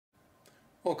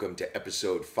Welcome to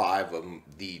episode 5 of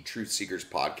the Truth Seekers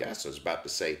podcast. I was about to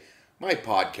say my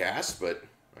podcast, but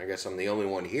I guess I'm the only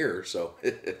one here. So,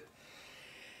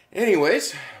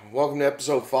 anyways, welcome to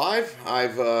episode 5.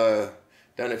 I've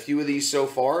done a few of these so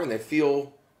far, and they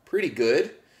feel pretty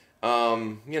good.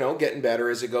 Getting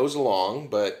better as it goes along,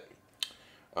 but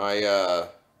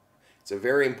it's a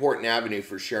very important avenue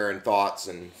for sharing thoughts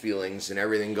and feelings and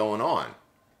everything going on.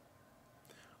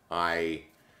 I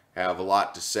have a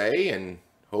lot to say, and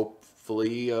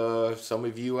hopefully some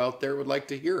of you out there would like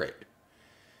to hear it.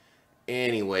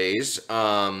 Anyways,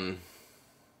 when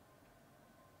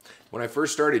I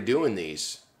first started doing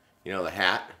these, the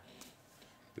hat,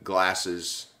 the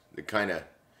glasses, the kind of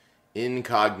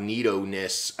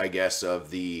incognito-ness, I guess, of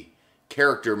the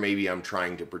character maybe I'm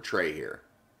trying to portray here.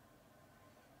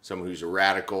 Someone who's a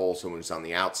radical, someone who's on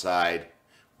the outside.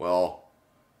 Well,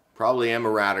 probably am a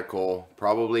radical,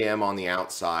 probably am on the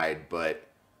outside, but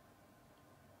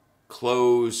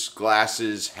clothes,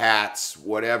 glasses, hats,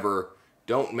 whatever,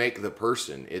 don't make the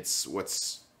person. It's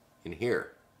what's in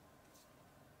here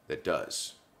that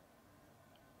does.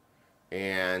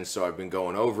 And so I've been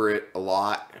going over it a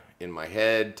lot in my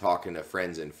head, talking to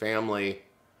friends and family,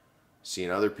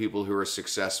 seeing other people who are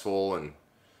successful and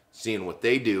seeing what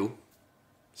they do.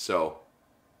 So,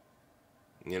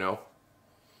 I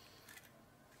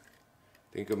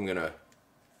think I'm going to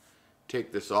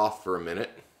take this off for a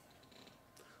minute.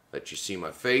 Let you see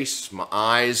my face, my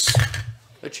eyes.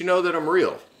 Let you know that I'm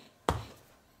real.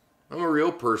 I'm a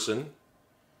real person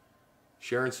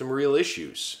sharing some real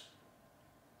issues.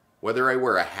 Whether I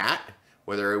wear a hat,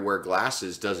 whether I wear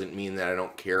glasses, doesn't mean that I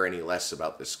don't care any less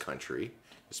about this country.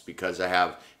 Just because I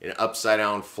have an upside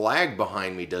down flag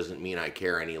behind me doesn't mean I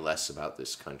care any less about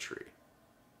this country.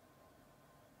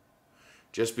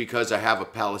 Just because I have a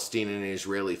Palestinian and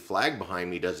Israeli flag behind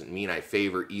me doesn't mean I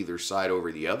favor either side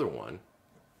over the other one.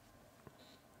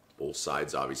 Both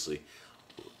sides, obviously,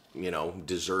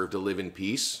 deserve to live in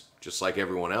peace, just like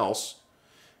everyone else.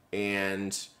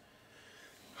 And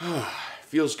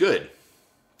feels good.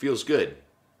 Feels good.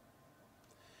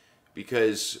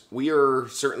 Because we are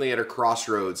certainly at a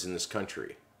crossroads in this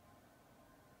country.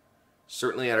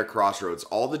 Certainly at a crossroads.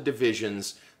 All the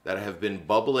divisions that have been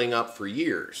bubbling up for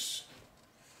years,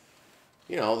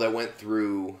 that went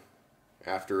through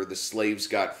after the slaves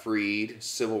got freed,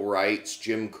 civil rights,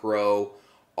 Jim Crow,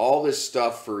 all this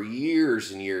stuff for years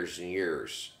and years and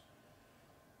years.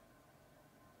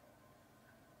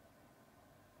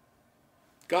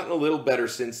 Gotten a little better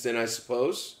since then, I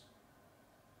suppose.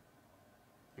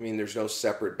 I mean, there's no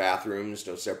separate bathrooms,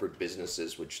 no separate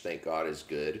businesses, which thank God is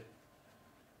good.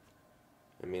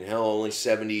 I mean, hell, only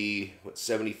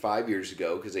 75 years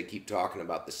ago, because they keep talking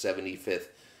about the 75th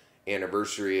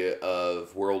anniversary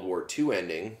of World War II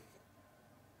ending.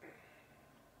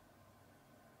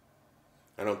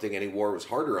 I don't think any war was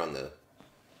harder on the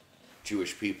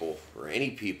Jewish people, or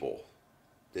any people,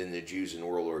 than the Jews in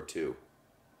World War II.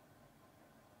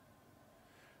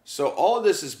 So all of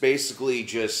this is basically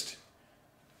just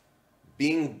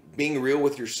being real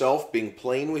with yourself, being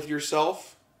plain with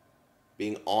yourself,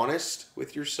 being honest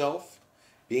with yourself,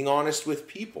 being honest with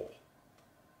people.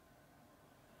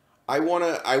 I want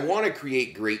to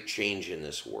create great change in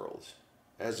this world,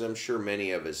 as I'm sure many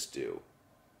of us do.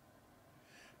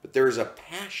 But there is a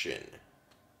passion.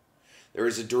 There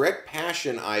is a direct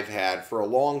passion I've had for a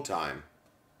long time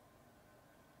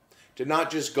to not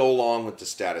just go along with the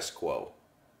status quo,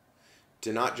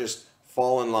 to not just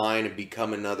fall in line and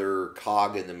become another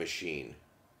cog in the machine,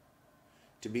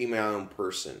 to be my own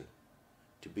person,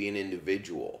 to be an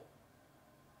individual,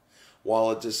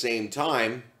 while at the same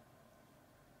time,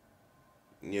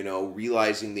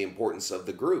 realizing the importance of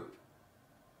the group.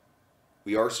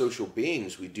 We are social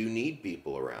beings. We do need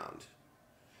people around.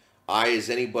 I, as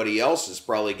anybody else, is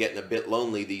probably getting a bit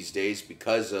lonely these days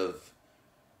because of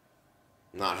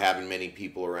not having many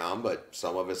people around, but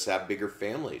some of us have bigger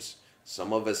families.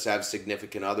 Some of us have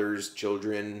significant others,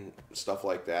 children, stuff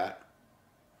like that.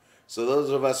 So those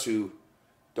of us who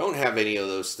don't have any of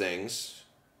those things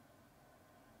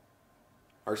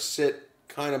sit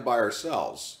kind of by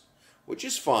ourselves, which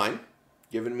is fine,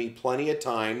 giving me plenty of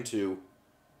time to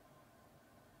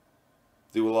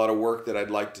do a lot of work that I'd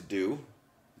like to do.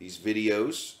 These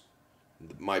videos,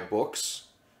 my books,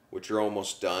 which are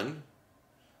almost done.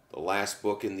 The last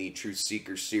book in the Truth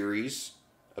Seeker series,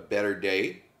 A Better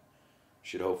Day,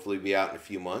 should hopefully be out in a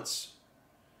few months.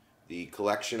 The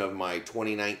collection of my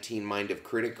 2019 Mind of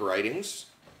Critic writings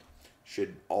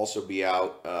should also be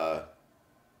out,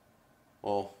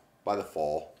 by the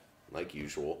fall, like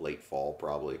usual, late fall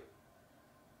probably,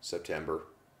 September,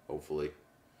 hopefully.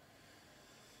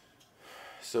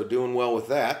 So doing well with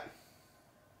that.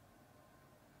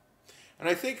 And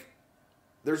I think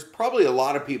there's probably a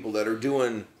lot of people that are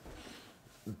doing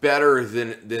better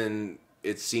than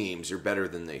it seems, or better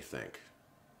than they think.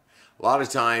 A lot of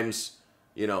times,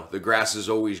 you know, the grass is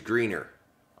always greener.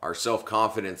 Our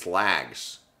self-confidence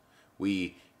lags.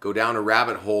 We go down a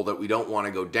rabbit hole that we don't want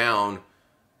to go down,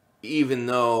 even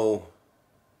though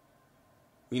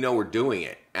we know we're doing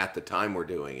it at the time we're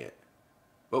doing it.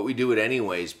 But we do it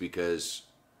anyways because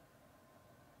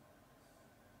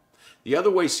the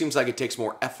other way seems like it takes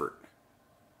more effort.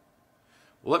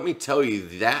 Well, let me tell you,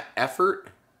 that effort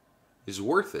is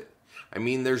worth it. I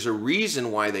mean, there's a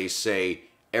reason why they say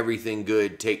everything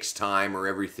good takes time, or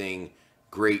everything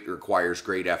great requires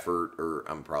great effort, or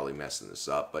I'm probably messing this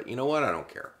up, but you know what? I don't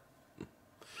care.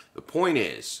 The point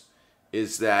is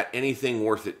that anything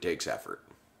worth it takes effort.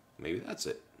 Maybe that's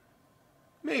it.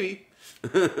 Maybe.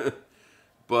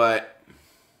 But,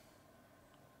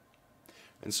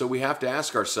 and so we have to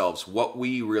ask ourselves what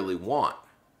we really want.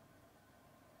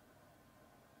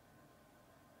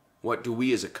 What do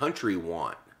we as a country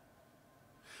want?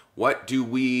 What do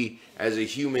we as a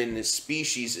human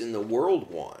species in the world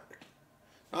want?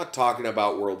 Not talking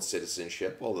about world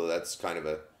citizenship, although that's kind of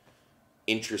a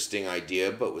interesting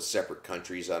idea, but with separate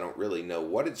countries, I don't really know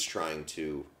what it's trying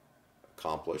to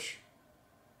accomplish.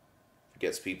 It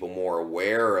gets people more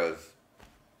aware of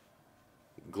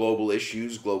global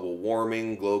issues, global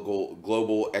warming,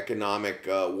 global economic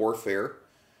warfare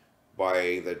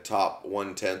by the top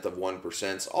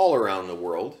 0.1% all around the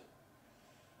world,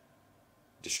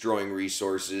 destroying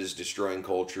resources, destroying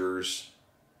cultures.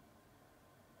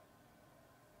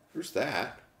 There's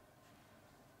that.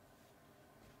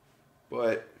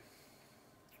 But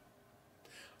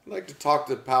I'd like to talk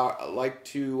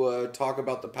talk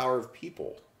about the power of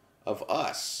people, of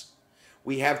us.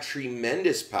 We have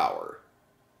tremendous power.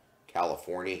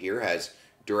 California here has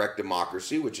direct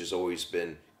democracy, which has always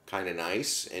been kind of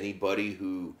nice. Anybody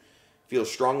who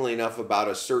feels strongly enough about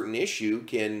a certain issue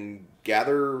can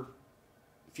gather a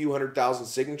few 100,000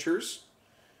 signatures,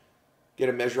 get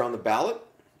a measure on the ballot,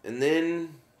 and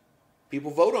then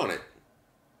people vote on it.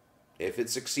 If it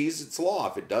succeeds, it's law.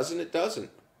 If it doesn't, it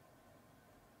doesn't.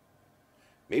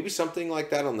 Maybe something like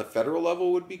that on the federal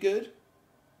level would be good.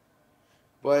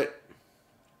 But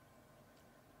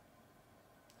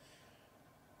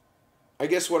I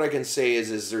guess what I can say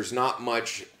is there's not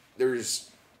much,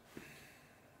 there's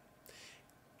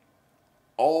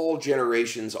all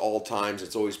generations, all times,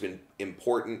 it's always been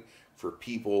important for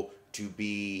people to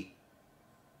be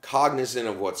cognizant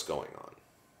of what's going on,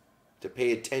 to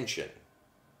pay attention.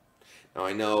 Now,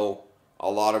 I know a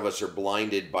lot of us are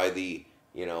blinded by the,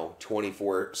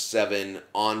 24/7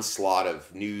 onslaught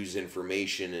of news,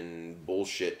 information, and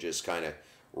bullshit just kind of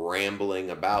rambling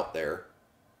about there.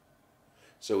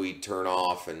 So we turn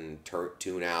off and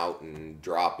tune out and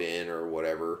drop in or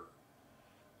whatever.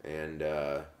 And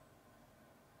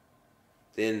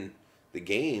then the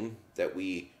game that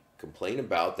we complain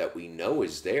about, that we know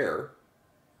is there,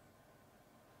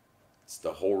 it's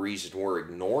the whole reason we're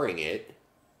ignoring it,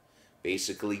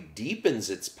 basically deepens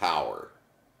its power.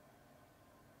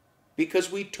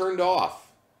 Because we turned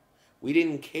off. We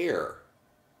didn't care.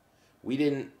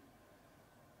 We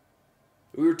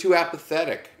were too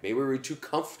apathetic. Maybe we were too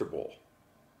comfortable.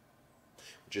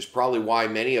 Which is probably why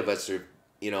many of us are,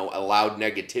 allowed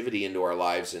negativity into our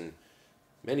lives in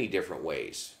many different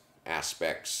ways.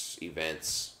 Aspects,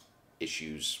 events,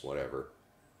 issues, whatever.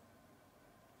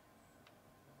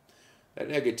 That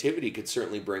negativity could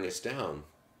certainly bring us down.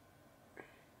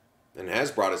 And has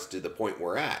brought us to the point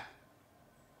we're at.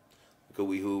 Look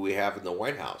at who we have in the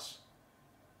White House.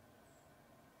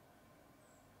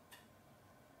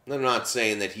 I'm not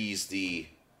saying that he's the,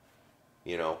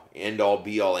 end-all,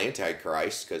 be-all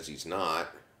Antichrist, because he's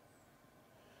not.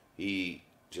 He,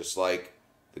 just like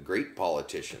the great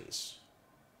politicians,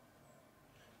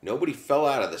 nobody fell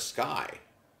out of the sky.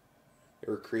 They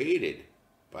were created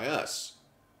by us.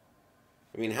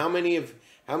 I mean, how many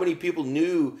people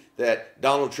knew that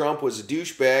Donald Trump was a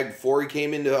douchebag before he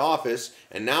came into office,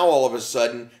 and now all of a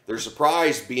sudden they're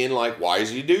surprised, being like, why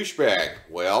is he a douchebag?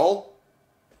 Well,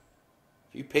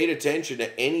 if you paid attention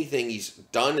to anything he's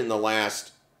done in the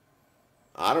last,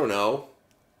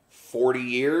 40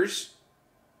 years,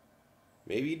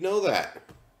 maybe you'd know that.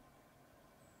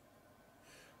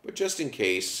 But just in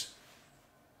case,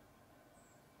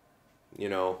 I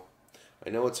know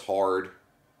it's hard,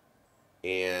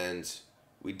 and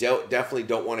we definitely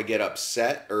don't want to get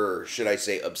upset, or should I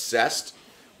say obsessed,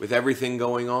 with everything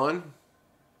going on.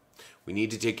 We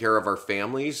need to take care of our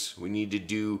families. We need to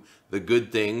do the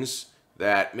good things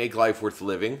that make life worth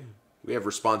living. We have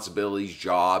responsibilities,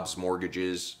 jobs,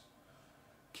 mortgages,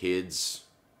 kids.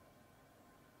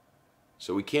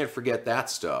 So we can't forget that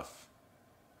stuff.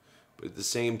 But at the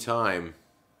same time,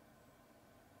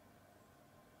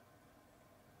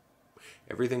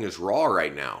 everything is raw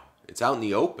right now. It's out in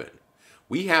the open.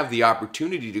 We have the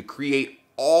opportunity to create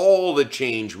all the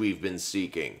change we've been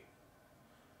seeking.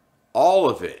 All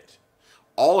of it.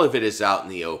 All of it is out in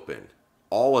the open.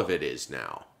 All of it is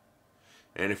now.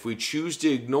 And if we choose to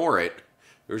ignore it,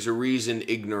 there's a reason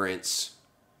ignorance,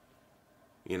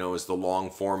 is the long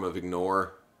form of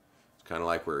ignore. It's kind of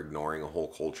like we're ignoring a whole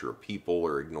culture of people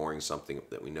or ignoring something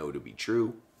that we know to be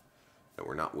true, that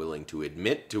we're not willing to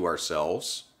admit to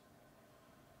ourselves.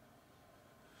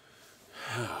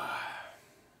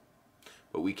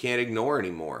 But we can't ignore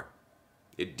anymore.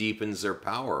 It deepens their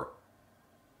power.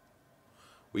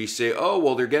 We say, oh,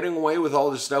 well, they're getting away with all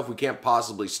this stuff. We can't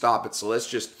possibly stop it. So let's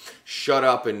just shut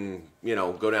up and,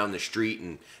 go down the street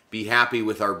and be happy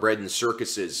with our bread and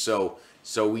circuses. So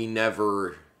we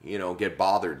never, get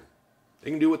bothered. They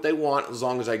can do what they want as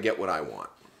long as I get what I want.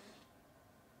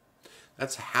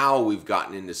 That's how we've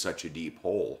gotten into such a deep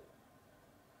hole.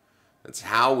 That's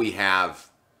how we have,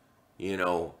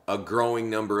 a growing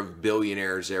number of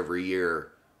billionaires every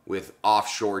year with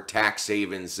offshore tax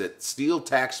havens that steal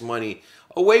tax money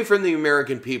away from the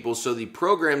American people, so the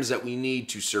programs that we need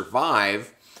to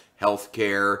survive,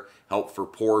 healthcare, help for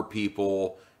poor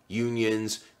people,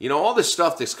 unions, all the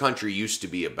stuff this country used to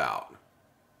be about,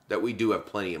 that we do have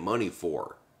plenty of money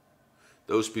for,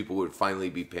 those people would finally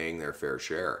be paying their fair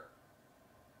share.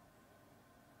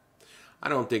 I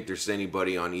don't think there's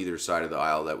anybody on either side of the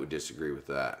aisle that would disagree with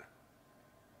that.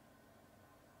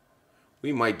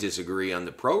 We might disagree on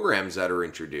the programs that are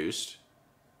introduced,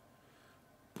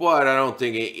 but I don't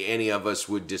think any of us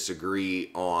would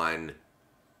disagree on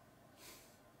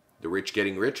the rich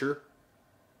getting richer.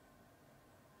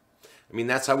 I mean,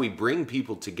 that's how we bring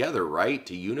people together, right?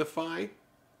 To unify.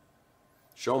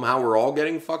 Show them how we're all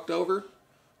getting fucked over.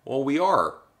 Well, we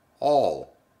are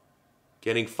all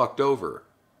getting fucked over.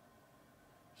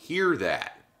 Hear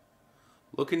that.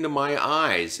 Look into my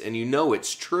eyes and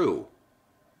it's true.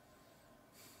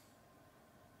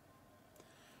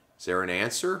 Is there an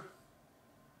answer?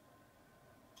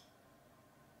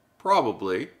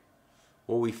 Probably.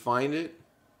 Will we find it?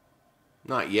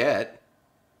 Not yet.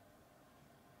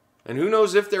 And who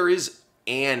knows if there is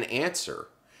an answer?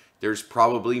 There's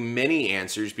probably many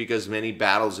answers because many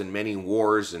battles and many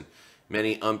wars and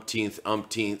many umpteenth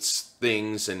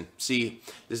things. And see,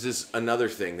 this is another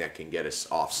thing that can get us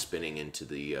off spinning into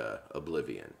the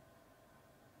oblivion.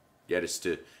 Get us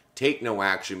to take no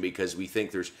action because we think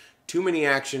there's too many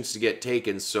actions to get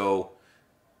taken, so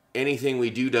anything we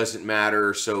do doesn't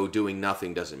matter, so doing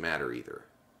nothing doesn't matter either.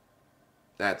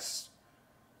 That's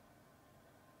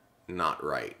not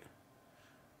right.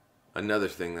 Another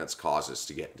thing that's caused us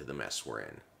to get into the mess we're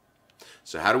in.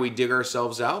 So how do we dig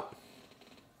ourselves out?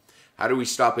 How do we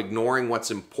stop ignoring what's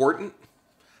important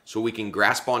so we can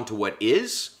grasp onto what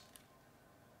is?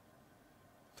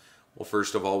 Well,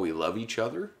 first of all, we love each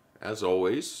other, as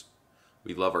always.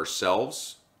 We love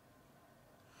ourselves.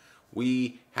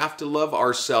 We have to love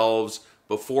ourselves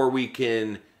before we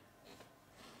can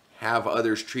have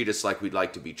others treat us like we'd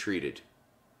like to be treated.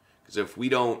 Because if we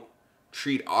don't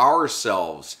treat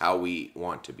ourselves how we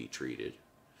want to be treated,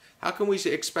 how can we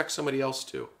expect somebody else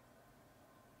to?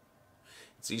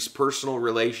 It's these personal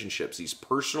relationships, these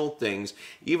personal things,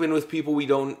 even with people we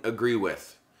don't agree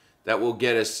with, that will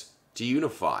get us to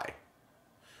unify.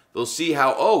 They'll see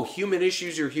how, human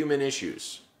issues are human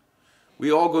issues.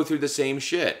 We all go through the same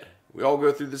shit. We all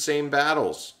go through the same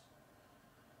battles.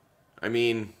 I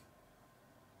mean,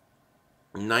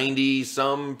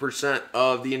 90%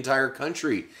 of the entire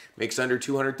country makes under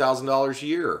 $200,000 a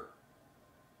year.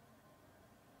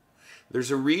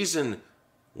 There's a reason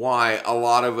why a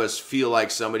lot of us feel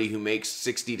like somebody who makes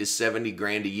 60 to 70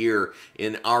 grand a year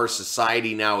in our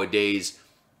society nowadays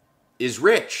is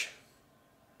rich.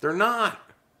 They're not.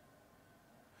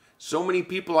 So many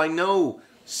people I know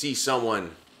see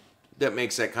someone that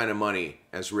makes that kind of money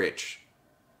as rich.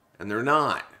 And they're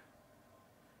not.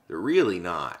 They're really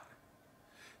not.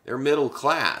 They're middle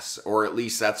class, or at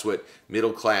least that's what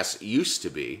middle class used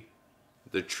to be.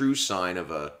 The true sign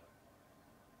of a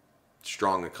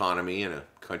strong economy and a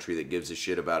country that gives a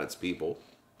shit about its people.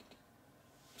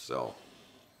 So,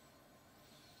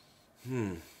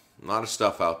 a lot of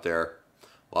stuff out there.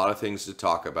 A lot of things to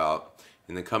talk about.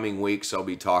 In the coming weeks, I'll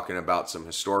be talking about some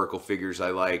historical figures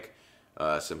I like.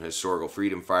 Some historical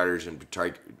freedom fighters,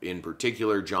 in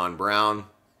particular, John Brown.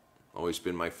 Always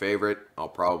been my favorite. I'll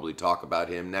probably talk about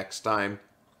him next time.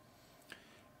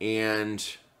 And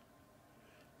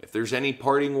if there's any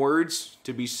parting words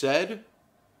to be said,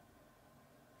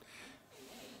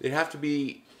 they'd have to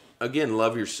be, again,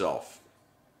 love yourself.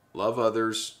 Love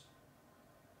others.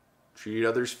 Treat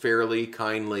others fairly,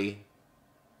 kindly,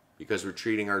 because we're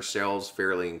treating ourselves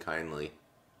fairly and kindly.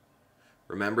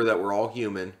 Remember that we're all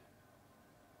human.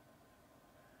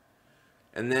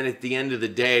 And then at the end of the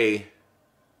day,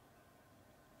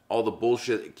 all the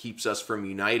bullshit that keeps us from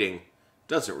uniting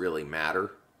doesn't really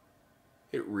matter.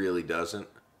 It really doesn't.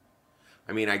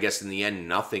 I mean, I guess in the end,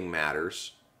 nothing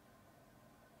matters.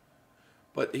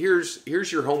 But here's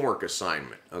your homework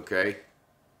assignment, okay?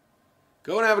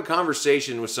 Go and have a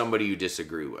conversation with somebody you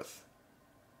disagree with.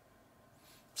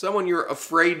 Someone you're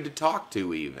afraid to talk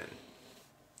to even.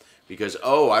 Because,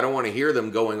 oh, I don't want to hear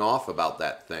them going off about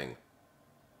that thing.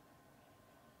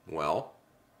 Well,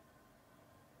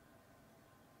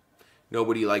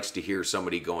 nobody likes to hear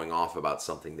somebody going off about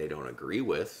something they don't agree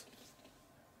with.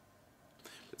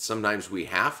 But sometimes we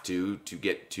have to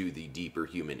get to the deeper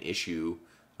human issue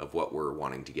of what we're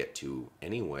wanting to get to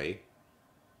anyway.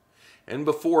 And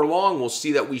before long, we'll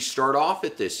see that we start off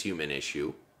at this human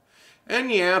issue.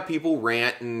 And yeah, people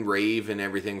rant and rave and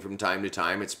everything from time to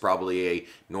time. It's probably a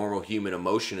normal human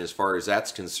emotion as far as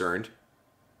that's concerned.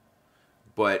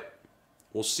 But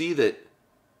we'll see that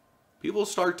people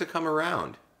start to come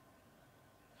around.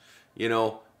 You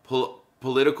know,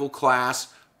 political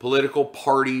class, political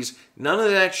parties, none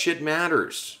of that shit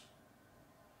matters.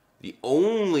 The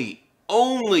only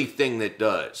thing that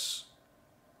does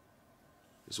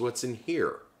is what's in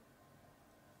here.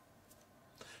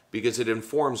 Because it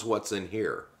informs what's in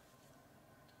here.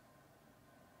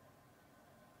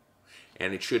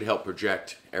 And it should help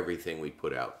project everything we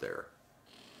put out there.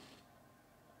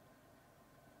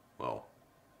 Well,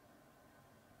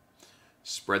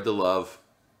 spread the love.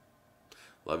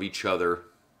 Love each other.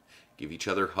 Give each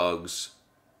other hugs.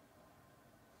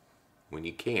 When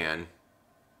you can.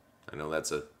 I know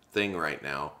that's a thing right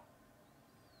now.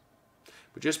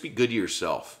 But just be good to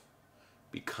yourself.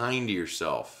 Be kind to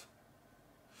yourself.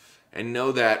 And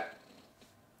know that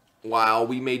while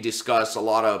we may discuss a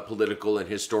lot of political and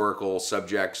historical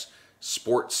subjects,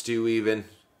 sports too even,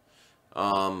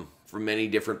 from many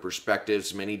different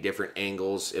perspectives, many different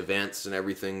angles, events, and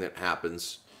everything that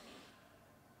happens,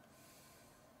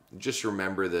 just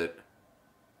remember that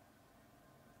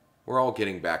we're all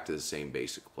getting back to the same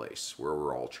basic place where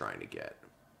we're all trying to get.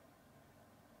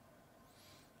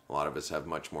 A lot of us have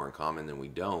much more in common than we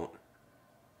don't.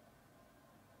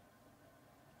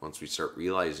 Once we start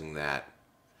realizing that,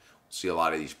 we'll see a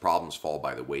lot of these problems fall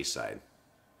by the wayside.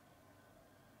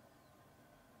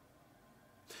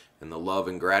 And the love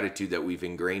and gratitude that we've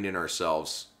ingrained in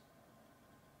ourselves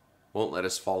won't let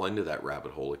us fall into that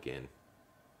rabbit hole again.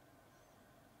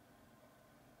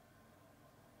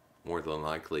 More than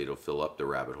likely, it'll fill up the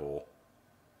rabbit hole,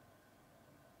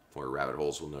 where rabbit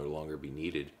holes will no longer be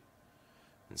needed,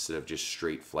 instead of just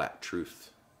straight, flat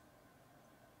truth.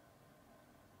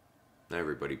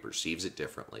 Everybody perceives it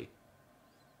differently,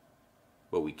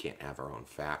 but we can't have our own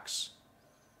facts.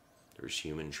 There's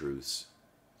human truths.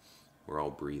 We're all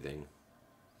breathing.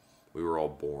 We were all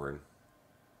born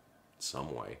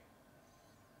some way.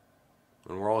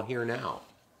 And we're all here now.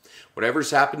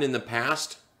 Whatever's happened in the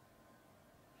past,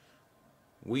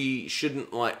 we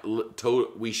should let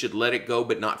it go,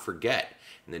 but not forget.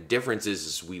 And the difference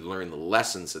is we learn the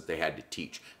lessons that they had to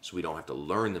teach, so we don't have to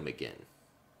learn them again.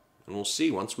 And we'll see,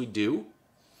 once we do,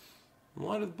 a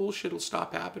lot of the bullshit will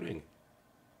stop happening.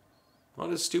 A lot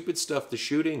of the stupid stuff, the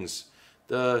shootings,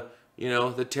 the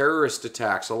terrorist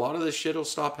attacks, a lot of this shit will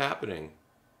stop happening.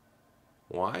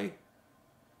 Why?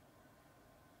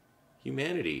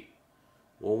 Humanity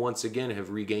will once again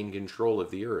have regained control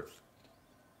of the earth,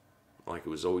 like it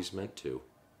was always meant to.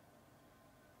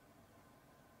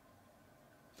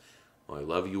 Well, I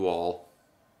love you all.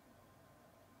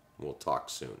 We'll talk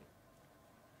soon.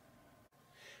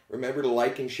 Remember to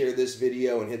like and share this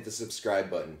video and hit the subscribe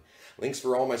button. Links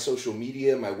for all my social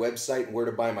media, my website, and where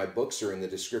to buy my books are in the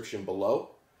description below.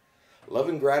 Love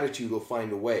and gratitude will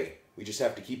find a way. We just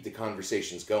have to keep the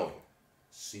conversations going.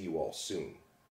 See you all soon.